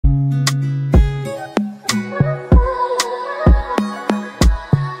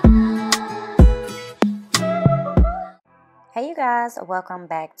guys, welcome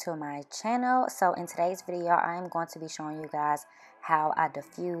back to my channel. So in today's video I am going to be showing you guys how I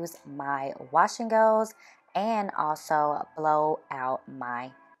diffuse my wash and goes and also blow out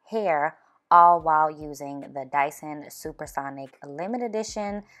my hair, all while using the Dyson Supersonic limited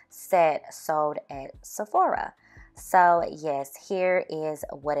edition set sold at Sephora. So yes, here is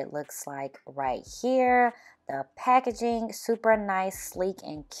what it looks like right here. The packaging, super nice, sleek,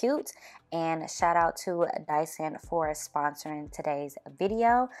 and cute. And shout out to Dyson for sponsoring today's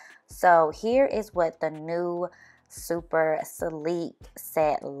video. So here is what the new super sleek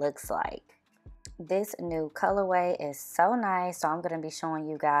set looks like. This new colorway is so nice. So I'm going to be showing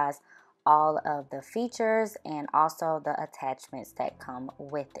you guys all of the features and also the attachments that come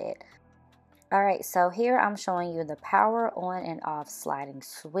with it. Alright, so here I'm showing you the power on and off sliding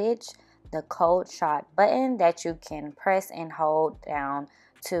switch, the cold shot button that you can press and hold down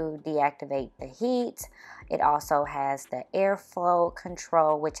to deactivate the heat. It also has the airflow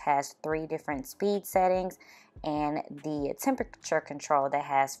control, which has 3 different speed settings, and the temperature control that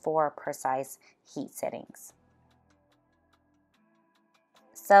has 4 precise heat settings.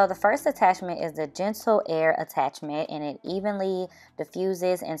 So the first attachment is the gentle air attachment, and it evenly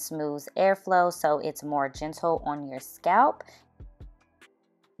diffuses and smooths airflow, so it's more gentle on your scalp.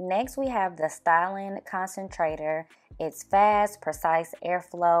 Next we have the styling concentrator. It's fast, precise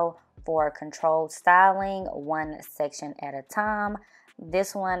airflow for controlled styling, one section at a time.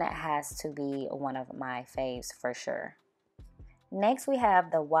 This one has to be one of my faves for sure. Next we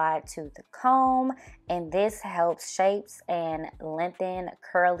have the wide tooth comb, and this helps shapes and lengthen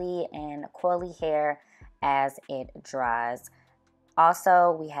curly and coily hair as it dries.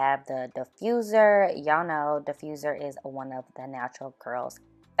 Also we have the diffuser. Y'all know diffuser is one of the natural girls'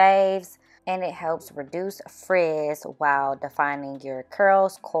 faves, and it helps reduce frizz while defining your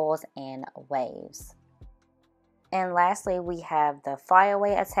curls, coils, and waves. And lastly we have the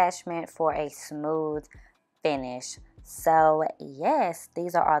flyaway attachment for a smooth finish. So yes,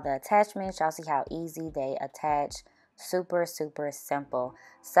 these are all the attachments. Y'all see how easy they attach. Super simple.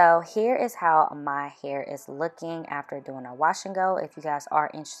 So here is how my hair is looking after doing a wash and go. If you guys are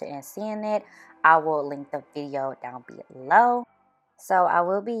interested in seeing it, I will link the video down below. So I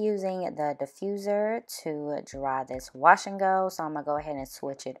will be using the diffuser to dry this wash and go. So I'm going to go ahead and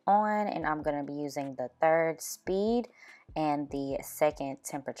switch it on, and I'm going to be using the 3rd speed and the 2nd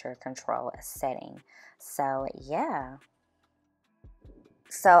temperature control setting. So yeah.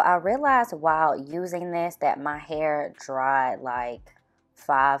 So I realized while using this that my hair dried like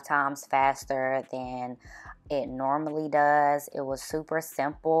 5 times faster than it normally does. It was super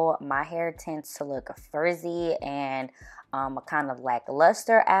simple. My hair tends to look frizzy and kind of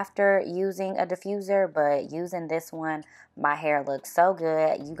lackluster after using a diffuser, but using this one, my hair looks so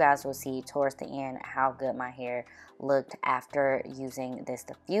good. You guys will see towards the end how good my hair looked after using this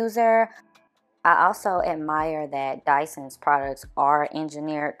diffuser. I also admire that Dyson's products are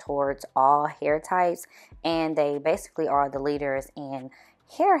engineered towards all hair types, and they basically are the leaders in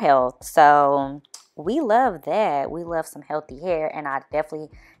hair health. So we love that. We love some healthy hair, and I definitely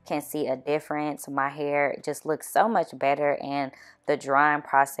can see a difference. My hair just looks so much better, and the drying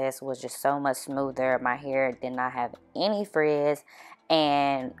process was just so much smoother. My hair did not have any frizz,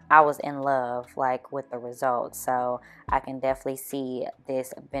 and I was in love like with the results. So I can definitely see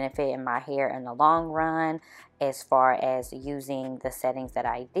this benefit in my hair in the long run as far as using the settings that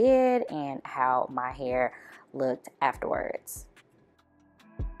I did and how my hair looked afterwards.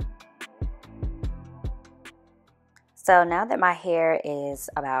 So now that my hair is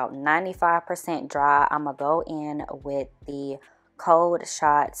about 95% dry, I'm going to go in with the cold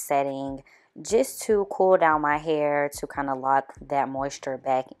shot setting just to cool down my hair, to kind of lock that moisture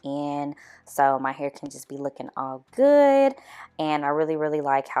back in so my hair can just be looking all good. And I really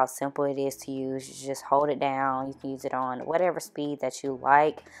like how simple it is to use. You just hold it down. You can use it on whatever speed that you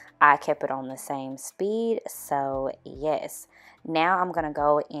like. I kept it on the same speed. So yes, now I'm going to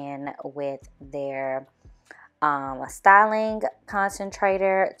go in with their styling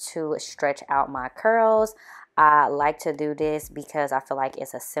concentrator to stretch out my curls. I like to do this because I feel like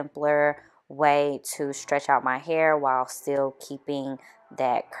it's a simpler way to stretch out my hair while still keeping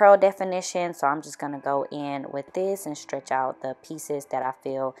that curl definition. So I'm just going to go in with this and stretch out the pieces that I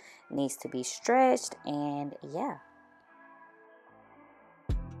feel needs to be stretched, and yeah.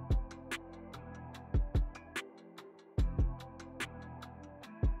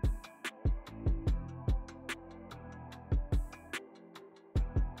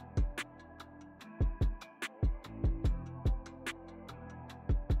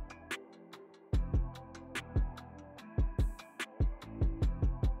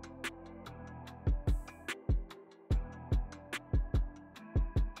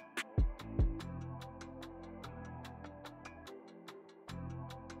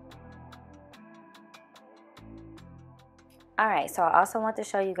 Alright, so I also want to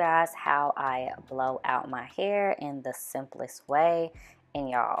show you guys how I blow out my hair in the simplest way. And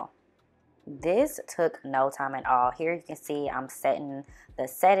y'all, this took no time at all. Here you can see I'm setting the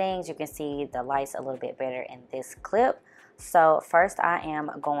settings. You can see the lights a little bit better in this clip. So first I am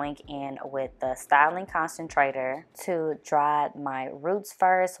going in with the styling concentrator to dry my roots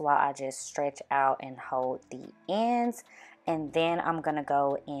first while I just stretch out and hold the ends. And then I'm going to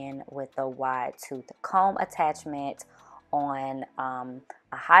go in with the wide tooth comb attachment on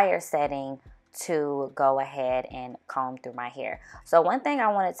a higher setting to go ahead and comb through my hair. So one thing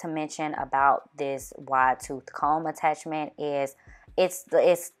I wanted to mention about this wide tooth comb attachment is it's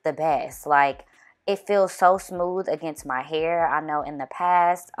the best. Like, it feels so smooth against my hair. I know in the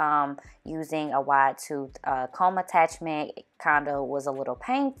past using a wide tooth comb attachment kind of was a little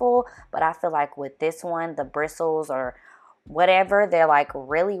painful, but I feel like with this one, the bristles or whatever, they're like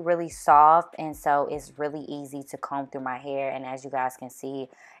really soft, and so it's really easy to comb through my hair. And as you guys can see,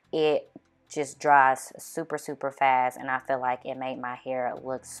 it just dries super fast, and I feel like it made my hair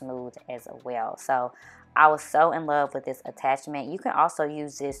look smooth as well. So I was so in love with this attachment. You can also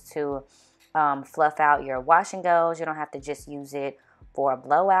use this to fluff out your wash and goes. You don't have to just use it for a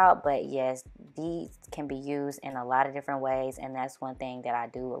blowout, but yes, these can be used in a lot of different ways, and that's one thing that I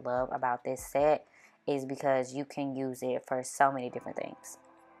do love about this set, is because you can use it for so many different things.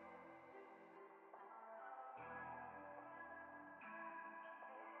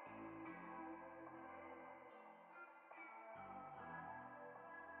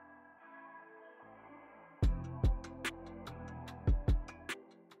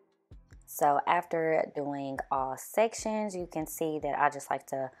 So after doing all sections, you can see that I just like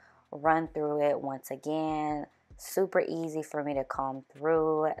to run through it once again. Super easy for me to comb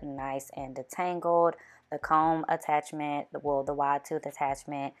through, nice and detangled. The comb attachment, the wide tooth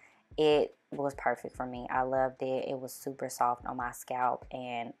attachment, it was perfect for me. I loved it. It was super soft on my scalp,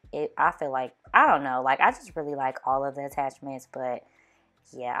 and I feel like, I don't know, like I just really like all of the attachments, but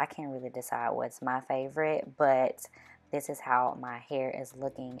yeah, I can't really decide what's my favorite, but this is how my hair is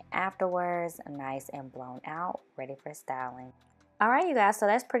looking afterwards, nice and blown out, ready for styling. Alright you guys, so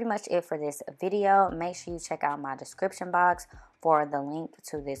that's pretty much it for this video. Make sure you check out my description box for the link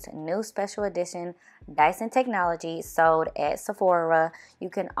to this new special edition Dyson technology sold at Sephora.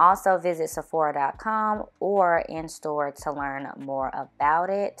 You can also visit Sephora.com or in store to learn more about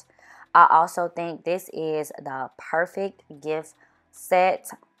it. I also think this is the perfect gift set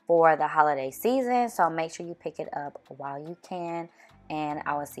for the holiday season, so make sure you pick it up while you can, and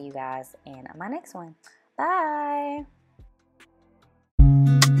I will see you guys in my next one. Bye.